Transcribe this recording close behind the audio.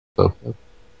So,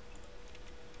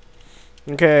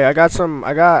 Okay, I got some.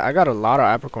 I got a lot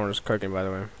of apricorns cooking, by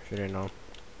the way. If you didn't know.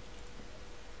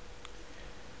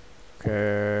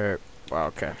 Okay. Well,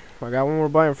 okay. I got one more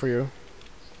button for you.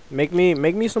 Make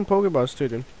me some Pokeballs too,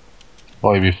 dude.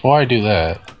 boy, before I do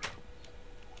that,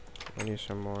 I need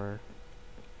some more.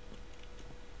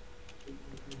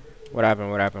 What happened?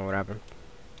 What happened? What happened?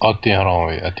 oh damn, hold on,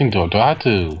 wait. I think do I have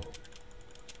to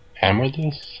hammer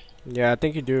this? Yeah, I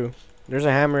think you do. There's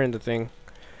a hammer in the thing.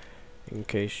 In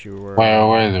case you were.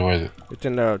 Where is it? Where is it? It's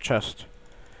in the chest.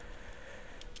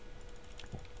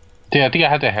 Yeah, I think I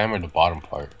have to hammer the bottom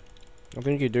part. I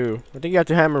think you do. I think you have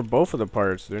to hammer both of the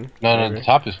parts, dude. No, no, the Maybe.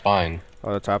 top is fine.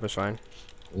 Oh, the top is fine.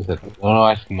 Is that, no, no,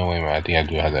 actually, no, wait a minute. I think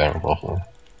I do have to hammer both of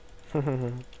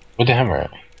them. It's Where's the hammer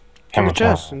at? in the Hammer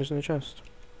chest. top. And it's in the chest.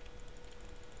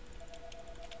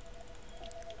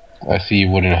 I see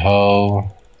wooden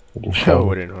hoe. Wooden Oh, shovel.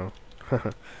 wouldn't,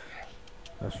 huh?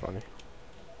 That's funny.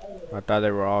 I thought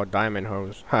they were all diamond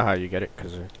hoes. Haha, you get it?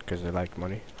 Cause they like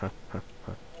money. Huh? Huh?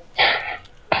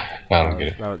 I don't get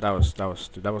it. That was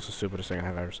the stupidest thing I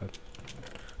have ever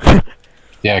said.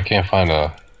 Yeah, I can't find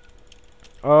a.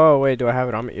 Oh wait, do I have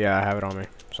it on me? Yeah, I have it on me.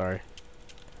 Sorry.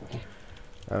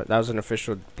 That was an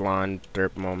official blonde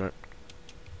derp moment.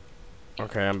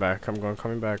 Okay, I'm back.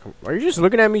 Coming back. Are you just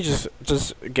looking at me, just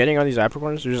getting on these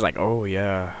apricorns? You're just like, oh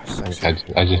yeah,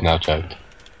 sexy. I just now checked.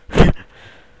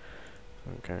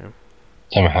 Okay.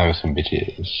 I'm having some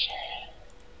bitches.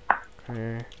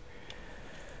 Okay.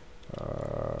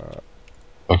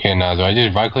 Okay, now do I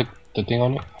just right click the thing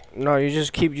on it? No, you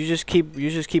just keep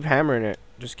hammering it.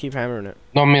 Just keep hammering it.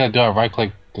 No, I mean, like, do I right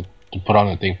click to put on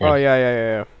the thing Oh first?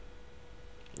 yeah.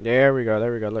 There we go.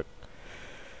 There we go. Look.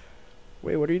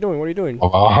 Wait, what are you doing? What are you doing? Oh,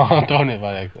 I'm throwing it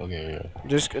by accident. Okay, yeah.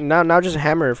 Just now just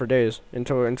hammer it for days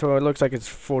until it looks like it's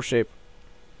full shape.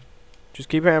 Just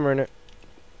keep hammering it.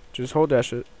 Just hold that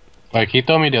shit. Like, he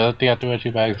told me the other thing I threw at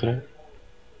you by accident.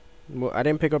 Well, I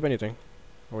didn't pick up anything.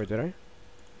 Oh wait, did I?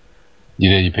 You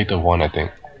did. You picked up one, I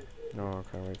think. No.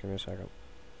 Okay, wait. Give me a second.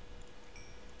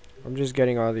 I'm just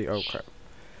getting all the. Oh crap.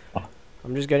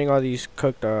 I'm just getting all these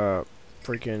cooked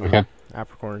freaking Okay. I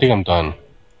apricorns. think I'm done.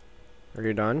 Are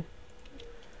you done?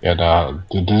 Yeah.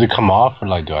 Does it come off or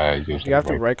like do I use? You have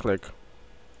to right click.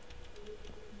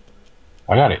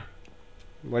 I got it.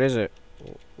 What is it?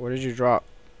 What did you drop?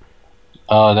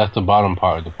 That's the bottom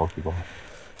part of the Pokeball.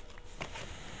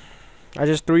 I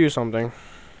just threw you something.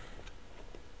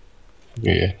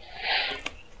 Yeah.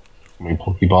 I mean,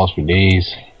 Pokeballs for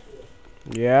days.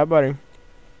 Yeah, buddy.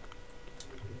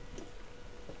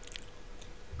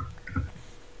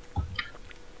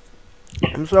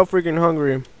 I'm so freaking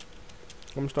hungry.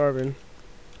 I'm starving.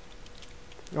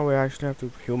 Oh wait, I actually have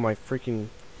to heal my freaking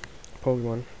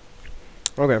Pokemon.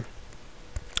 Okay.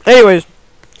 Anyways,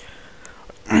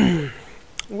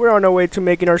 we're on our way to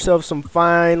making ourselves some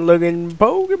fine-looking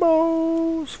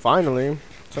Pokeballs. Finally,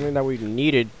 something that we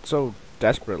needed so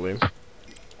desperately.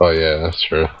 Oh yeah, that's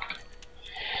true.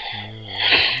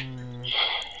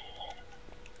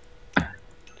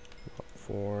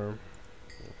 Four.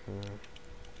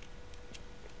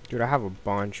 Dude, I have a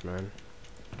bunch, man.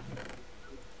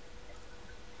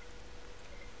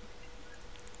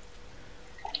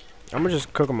 I'm gonna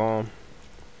just cook them all.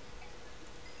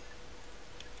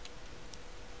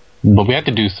 But we have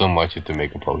to do so much to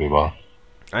make a Pokeball.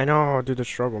 I know, dude, the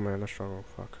struggle, man, the struggle.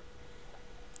 Fuck.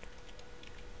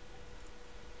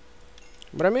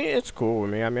 But I mean, it's cool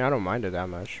with me. I mean, I don't mind it that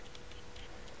much.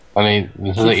 I mean,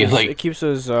 It keeps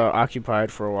us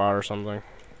occupied for a while or something.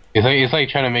 it's like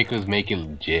trying to make us make it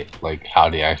legit, like how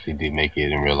they actually did make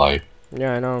it in real life.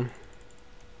 Yeah, I know.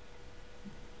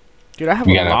 Dude, I have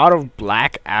We a gotta- lot of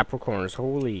black apricorns.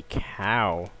 Holy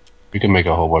cow. We can make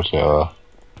a whole bunch of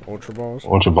Ultra balls.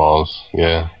 Ultra Balls,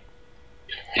 yeah.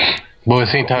 But at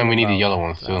the same time, we need the yellow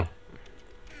ones too.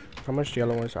 How much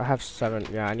yellow ones? I have 7.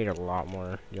 Yeah, I need a lot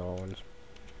more yellow ones.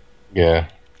 Yeah.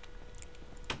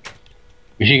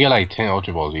 We should get like 10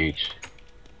 Ultra Balls each.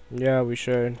 Yeah, we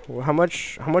should. Well, how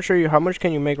much are you? How much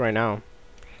can you make right now?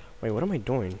 Wait, what am I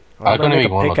doing? Oh, I I'm was gonna gonna make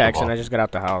make one a Ultra pickaxe Ball. and I just got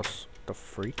out the house. The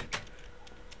freak.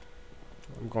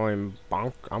 I'm going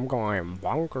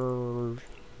bonkers.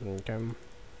 Okay.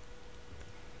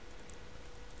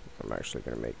 I'm actually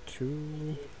gonna make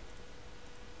 2.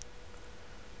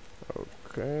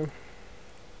 Okay.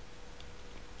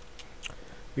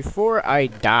 Before I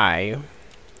die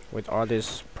with all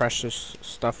this precious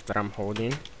stuff that I'm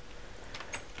holding,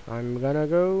 I'm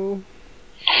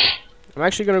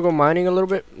actually gonna go mining a little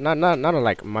bit. Not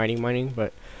like mining,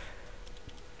 but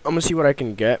I'm gonna see what I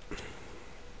can get.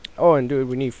 Oh, and dude,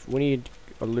 we need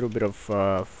a little bit of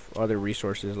other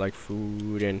resources like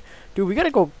food and dude, we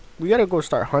gotta go we gotta go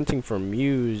start hunting for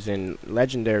Muse and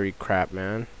legendary crap,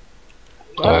 man.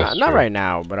 Oh, Well, not right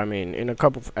now, but I mean, in a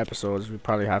couple of episodes, we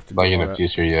probably have to. Like in the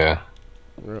future, yeah.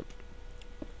 Yep.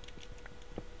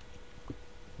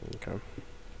 Okay.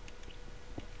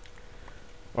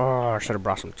 Oh, I should have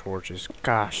brought some torches.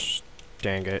 Gosh,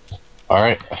 dang it.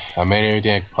 Alright, I made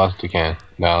everything I possibly can.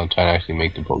 Now I'm trying to actually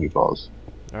make the Pokeballs.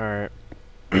 Alright.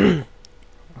 I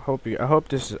hope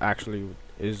this is actually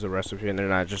the recipe and they're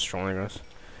not just trolling us.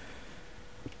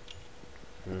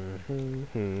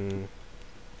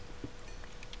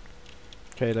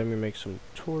 Okay, let me make some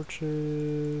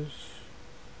torches.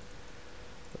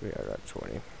 I got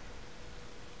 20.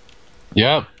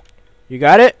 Yep. You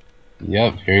got it?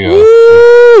 Yep, here you go.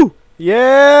 Woo!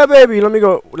 Yeah, baby. Let me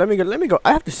go.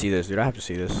 I have to see this, dude. I have to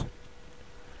see this.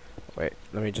 Wait,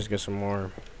 let me just get some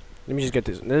more. Let me just get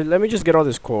this. Let me just get all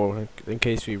this coal in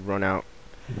case we run out.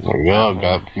 There we go.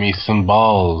 Got me some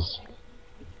balls.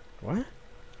 What?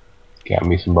 Got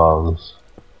me some balls.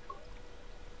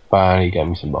 Finally got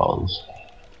me some balls.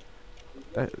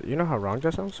 You know how wrong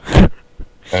that sounds?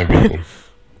 Everything.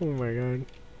 Oh my god.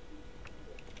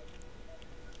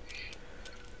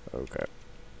 Okay.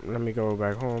 Let me go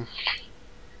back home.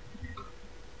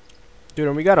 Dude,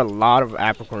 and we got a lot of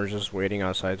apricorns just waiting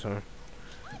outside, so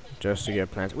just to get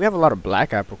planted. We have a lot of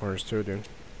black apricorns too, dude.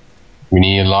 We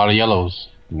need a lot of yellows.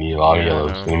 We need a lot of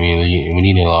yellows. We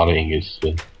need a lot of ingots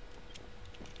too.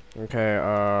 Okay,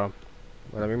 well,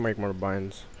 let me make more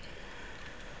binds.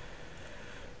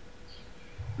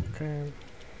 Okay.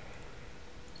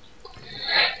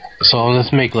 So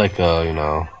let's make like a, you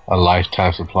know, a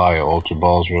lifetime supply of ultra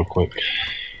balls real quick.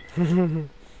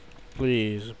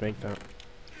 Please make that.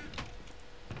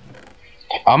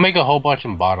 I'll make a whole bunch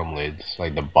of bottom lids,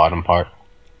 like the bottom part.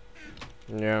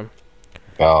 Yeah.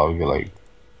 I'll get like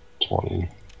 20.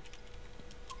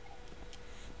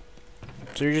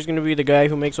 So you're just gonna be the guy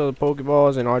who makes all the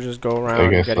Pokeballs, and I'll just go around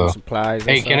getting supplies.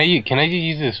 Hey, can I just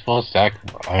use this full stack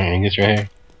iron ingots right here?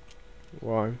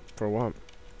 Why? For what?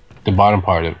 The bottom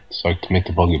part of it, so to make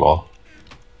the Pokeball.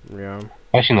 Yeah.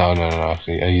 Actually, no.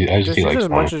 Actually, I just use like as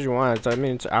much as you want. I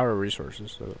mean, it's our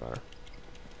resources, so it matter.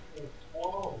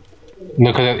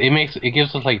 No, because it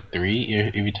gives us like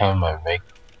 3 every time I make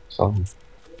something.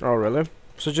 Oh really?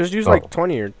 So just use like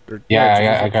 20 or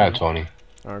yeah, I got 20.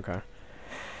 Okay.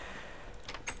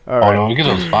 Alright. Oh no, it gives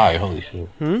us 5. Holy shit.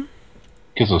 Hmm? It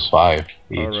gives us 5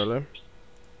 each. Oh really?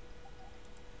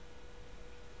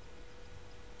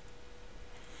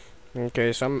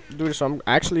 Okay, so I'm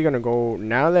actually gonna go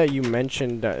now that you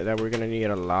mentioned that we're gonna need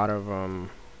a lot of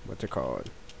what's it called?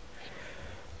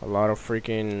 A lot of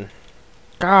freaking.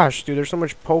 Gosh, dude, there's so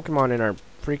much Pokemon in our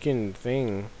freaking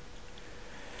thing.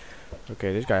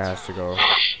 Okay, this guy has to go.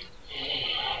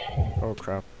 Oh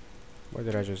crap! What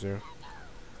did I just do?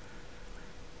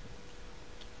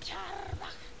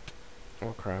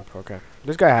 Oh crap! Okay,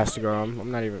 this guy has to go.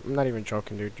 I'm not even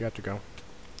joking, dude. You have to go.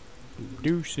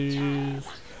 Deuces.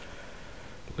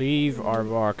 Leave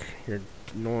Arbok. You're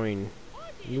annoying.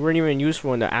 You weren't even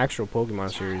useful in the actual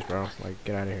Pokemon series, bro. Like,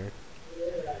 get out of here.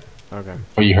 Okay.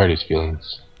 Oh, you hurt his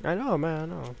feelings. I know, man. I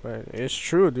know, but it's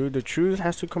true, dude. The truth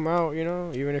has to come out, you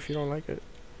know, even if you don't like it.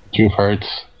 Truth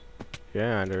hurts.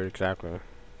 Yeah, dude. Exactly. All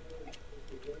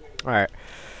right.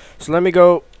 So let me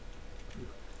go.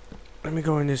 Let me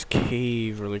go in this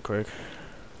cave really quick.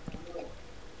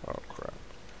 Oh crap.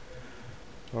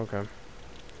 Okay.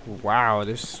 Wow,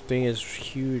 this thing is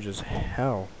huge as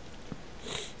hell.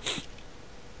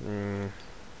 So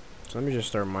let me just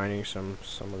start mining some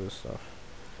of this stuff.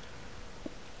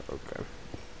 Okay.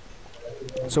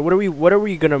 So what are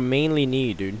we gonna mainly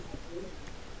need, dude?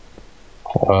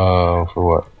 For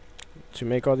what? To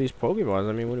make all these Pokeballs.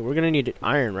 I mean, we're gonna need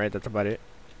iron, right? That's about it.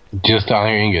 Just the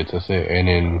iron ingots, that's it. And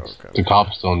then the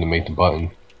cobblestone to make the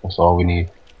button. That's all we need.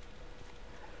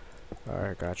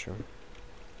 Alright, gotcha.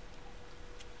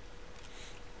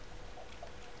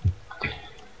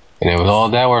 And then with all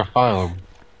that, we're fine.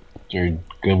 You're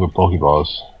good with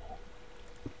Pokeballs.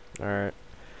 Alright.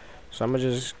 So I'm gonna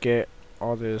just get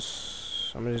all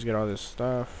this. I'm gonna just get all this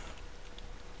stuff.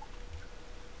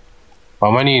 I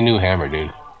might need a new hammer,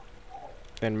 dude.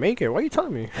 Then make it. What are you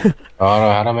telling me? Oh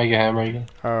no, how to make a hammer again?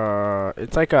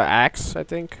 It's like a axe, I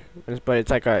think. But it's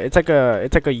like a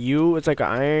U. It's like an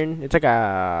iron. It's like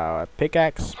a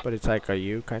pickaxe, but it's like a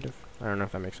U kind of. I don't know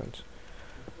if that makes sense.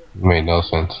 Made no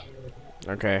sense.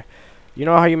 Okay. You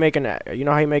know how you make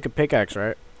a pickaxe,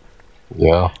 right?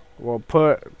 Yeah. Well,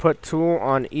 put 2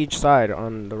 on each side,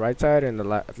 on the right side and the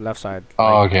left side.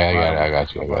 Oh, okay, I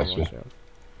got you.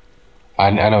 I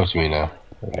know what you mean now.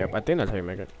 Yep, I think that's how you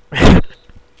make it.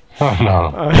 Oh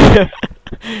no.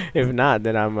 If not,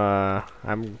 then I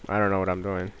don't know what I'm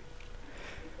doing.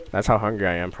 That's how hungry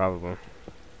I am, probably.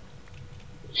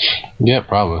 Yeah,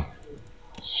 probably.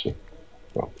 Shit.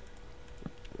 Bro.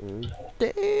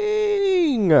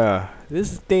 Dang!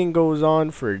 This thing goes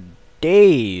on for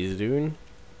days, dude.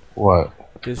 What?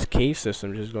 This cave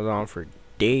system just goes on for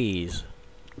days.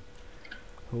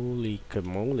 Holy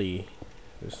camole.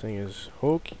 This thing is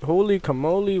holy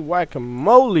camole,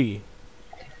 guacamole.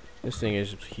 This thing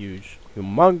is huge.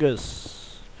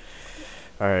 Humongous.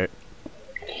 Alright.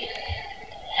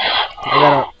 I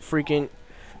gotta freaking...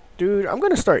 Dude, I'm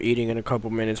gonna start eating in a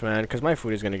couple minutes, man, because my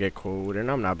food is gonna get cold,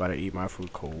 and I'm not about to eat my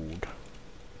food cold.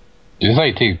 Just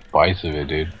like take bites of it,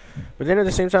 dude. But then at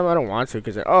the same time, I don't want to,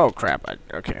 because... Oh, crap.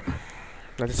 Okay.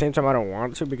 At the same time, I don't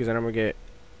want to, because then I'm gonna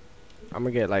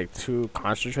get, like, too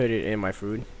concentrated in my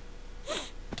food.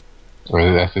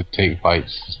 Or that's to take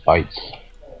bites.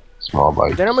 Small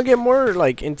bites. Then I'm gonna get more,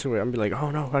 like, into it. I'm gonna be like,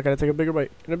 oh, no, I gotta take a bigger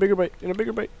bite, and a bigger bite, and a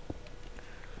bigger bite.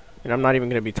 And I'm not even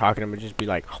gonna be talking. I'm gonna just be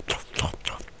like...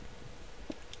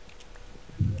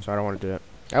 So I don't want to do that.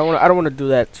 I don't want to do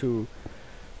that to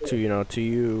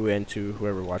you and to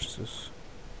whoever watches this,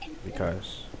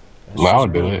 because well, I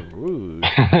would do it. Rude.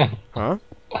 Huh?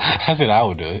 I said I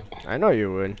would do it. I know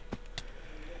you would.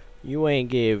 You ain't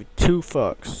give two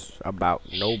fucks about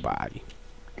nobody.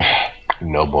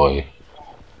 No boy.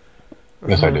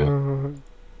 Yes, I do.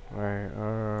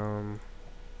 Alright.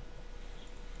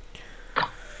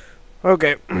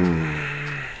 Okay.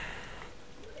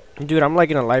 Dude, I'm like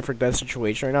in a life or death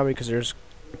situation right now because there's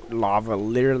lava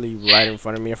literally right in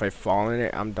front of me. If I fall in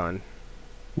it, I'm done.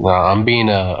 No, I'm being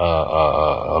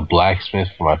a blacksmith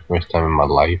for my first time in my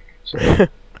life. So I'm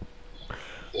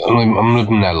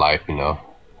living that life, you know.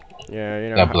 Yeah, you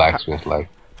know. That blacksmith life.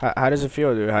 How does it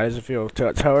feel, dude? How does it feel?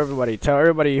 Tell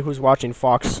everybody who's watching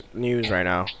Fox News right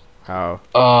now. How?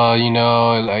 You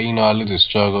know, I lived a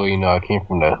struggle. You know, I came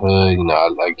from the hood. You know,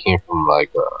 I came from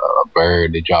like a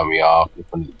bird. They dropped me off in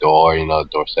front of the door. You know,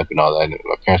 doorstep and all that. And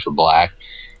my parents were black.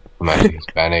 I'm actually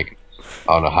Hispanic.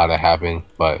 I don't know how that happened,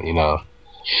 but you know,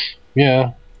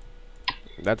 yeah.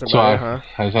 That's about it, huh?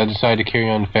 I decided to carry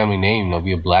on the family name. You know,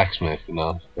 be a blacksmith. You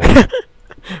know.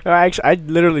 I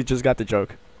literally just got the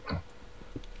joke.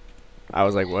 I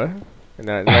was like, what? And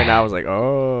then right now I was like,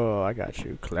 oh, I got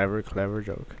you. Clever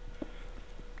joke.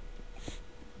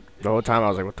 The whole time I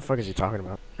was like, what the fuck is he talking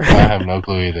about? I have no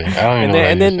clue either. I don't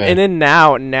even know. And then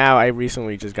now I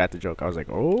recently just got the joke. I was like,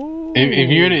 oh.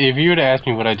 If you were to ask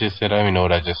me what I just said, I don't even know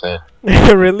what I just said.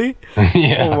 Really?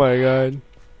 Yeah. Oh my god.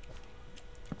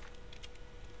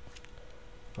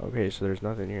 Okay, so there's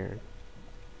nothing here.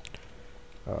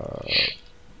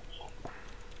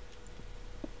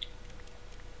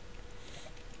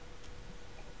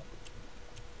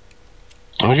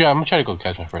 I'm gonna try to go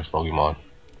catch my first Pokemon.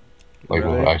 Like,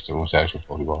 really? what's the actual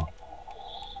Pokeball?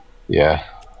 Yeah.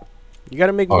 You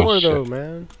gotta make more though,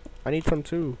 man. I need some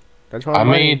too. That's why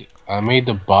I made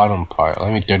the bottom part.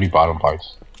 I made 30 bottom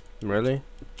parts. Really?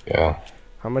 Yeah.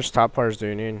 How much top parts do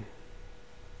you need?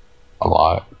 A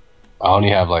lot. I only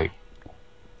have like.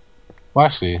 Well,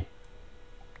 actually, I'm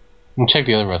gonna check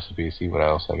the other recipes, see what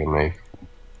else I can make.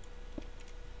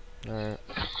 Alright.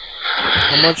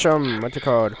 How much what's it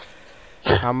called?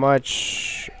 How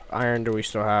much iron do we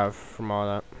still have from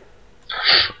all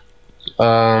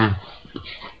that?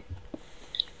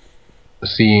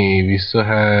 Let's see, we still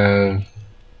have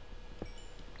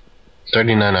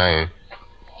 39 iron.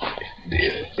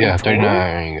 Yeah, 39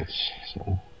 iron ingots.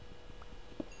 So.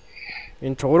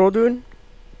 In total, dude?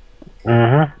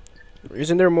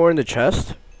 Isn't there more in the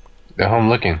chest? Yeah, I'm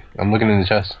looking in the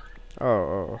chest.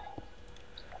 Oh.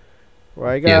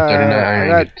 Well, I got 39 iron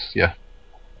ingots. Yeah.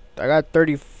 I got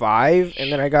 35,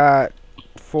 and then I got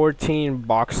 14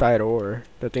 bauxite ore.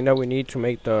 The thing that we need to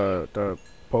make the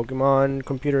Pokemon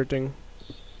computer thing.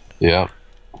 Yeah.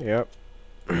 Yep.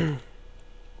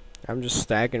 I'm just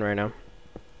stacking right now.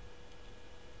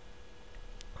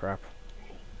 Crap.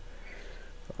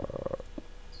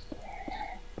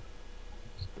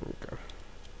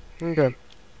 Okay.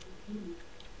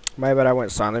 My bad, I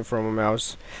went silent for a moment. I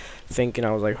was thinking,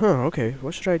 I was like, huh, okay,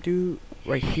 what should I do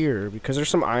right here? Because there's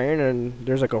some iron and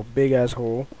there's like a big ass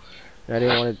hole. And I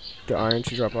didn't want the iron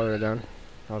to drop all the way down.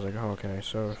 I was like, oh, okay,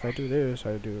 so if I do this,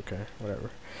 I do, okay,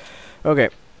 whatever. Okay,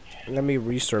 let me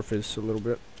resurface a little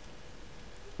bit.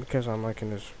 Because I'm like in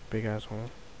this big ass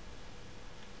hole.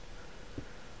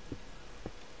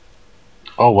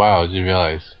 Oh wow, did you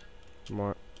realize?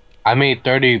 What? I made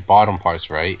 30 bottom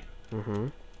parts, right?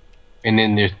 And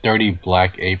then there's 30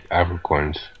 black ape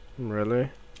apricorns. Really?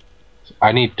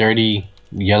 I need 30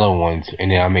 yellow ones, and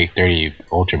then I make 30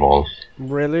 ultra balls.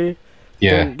 Really?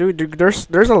 Yeah. Then, dude, there's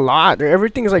a lot.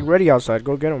 Everything's like ready outside.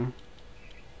 Go get them.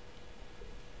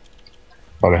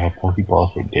 Thought I have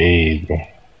Pokeballs for days, bro.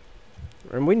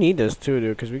 And we need this too,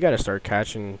 dude, because we gotta start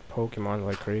catching Pokemon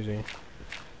like crazy.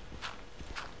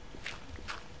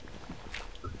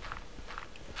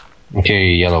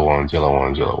 Okay, yellow ones, yellow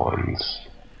ones, yellow ones.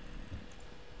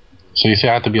 So you say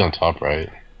I have to be on top, right?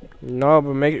 No,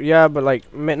 but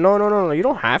no. You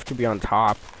don't have to be on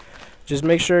top. Just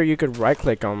make sure you could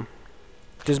right-click them.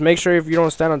 Just make sure if you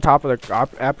don't stand on top of the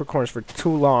apricorns for too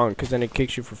long, because then it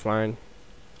kicks you for flying.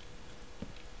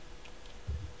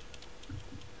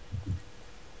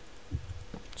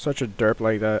 Such a derp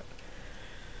like that.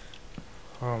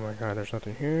 Oh my god, there's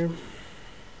nothing here.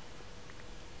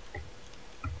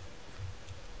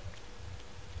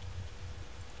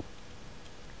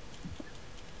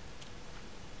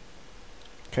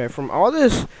 Okay, from all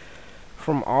this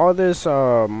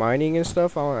mining and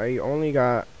stuff, I only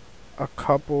got a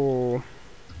couple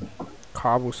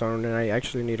cobblestone, and I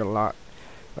actually need a lot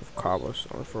of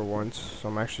cobblestone for once. So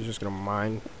I'm actually just gonna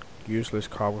mine useless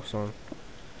cobblestone.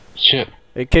 Shit.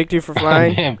 It kicked you for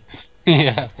flying? Damn.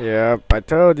 Yeah. Yep, I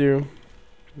told you.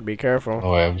 Be careful.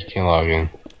 Oh wait, I just can't log in.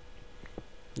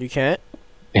 You can't?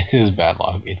 It is bad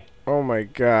logging. Oh my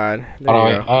god. There Oh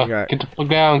you wait, go. You got, get the fuck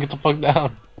down, get the fuck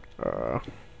down.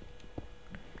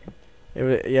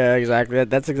 yeah, exactly.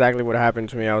 That's exactly what happened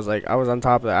to me. I was on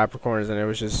top of the apricorns, and it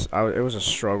was just, it was a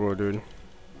struggle, dude.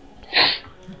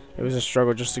 It was a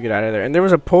struggle just to get out of there. And there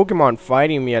was a Pokemon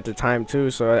fighting me at the time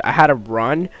too, so I had to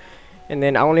run, and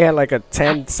then I only had like a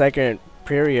 10-second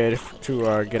period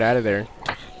to get out of there.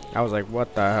 I was like,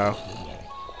 what the hell?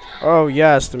 Oh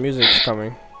yes, the music's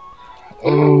coming.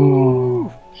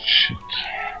 Oh shit.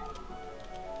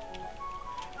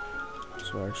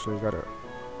 So I actually gotta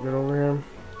get over here.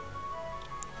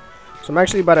 So I'm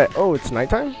actually about to. Oh, it's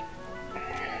nighttime?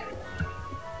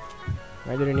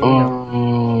 I didn't even know.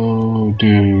 Oh,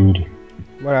 dude.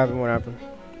 What happened? What happened?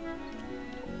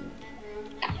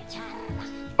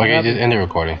 Okay, just end the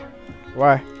recording.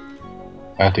 Why?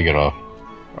 I have to get off.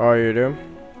 Oh, you do?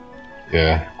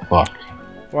 Yeah, fuck.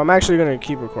 Well, I'm actually gonna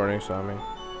keep recording, so I mean,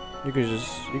 you could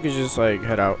just like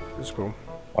head out. It's cool.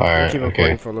 Alright, Keep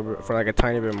recording for a little bit, for like a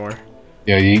tiny bit more.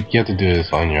 Yeah, you have to do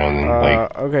this on your own.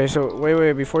 Like, okay, so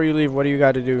wait, before you leave, what do you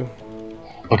got to do?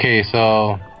 okay,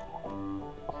 so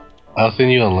I'll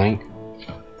send you a link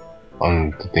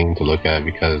on the thing to look at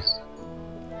because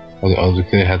I was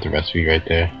gonna have the recipe right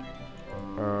there.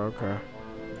 Okay.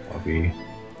 I'll be.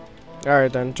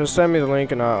 Alright then, just send me the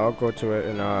link and I'll go to it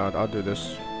and I'll do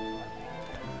this.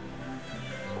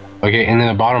 Okay, and then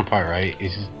the bottom part, right?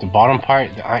 It's just the bottom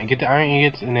part. Get the iron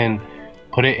ingots and then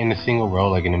put it in a single row,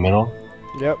 like in the middle.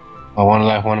 Yep. One on the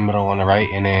left, one in the middle, one on the right,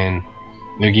 and then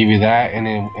they'll give you that, and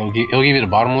then it'll give you the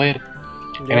bottom lid.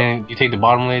 Yep. And then you take the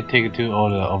bottom lid, take it to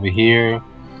over here,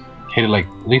 hit it like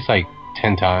at least like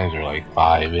 10 times or like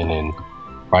 5, and then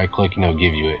right click and it'll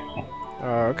give you it.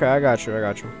 Okay, I got you.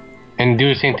 And do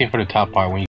the same thing for the top part when you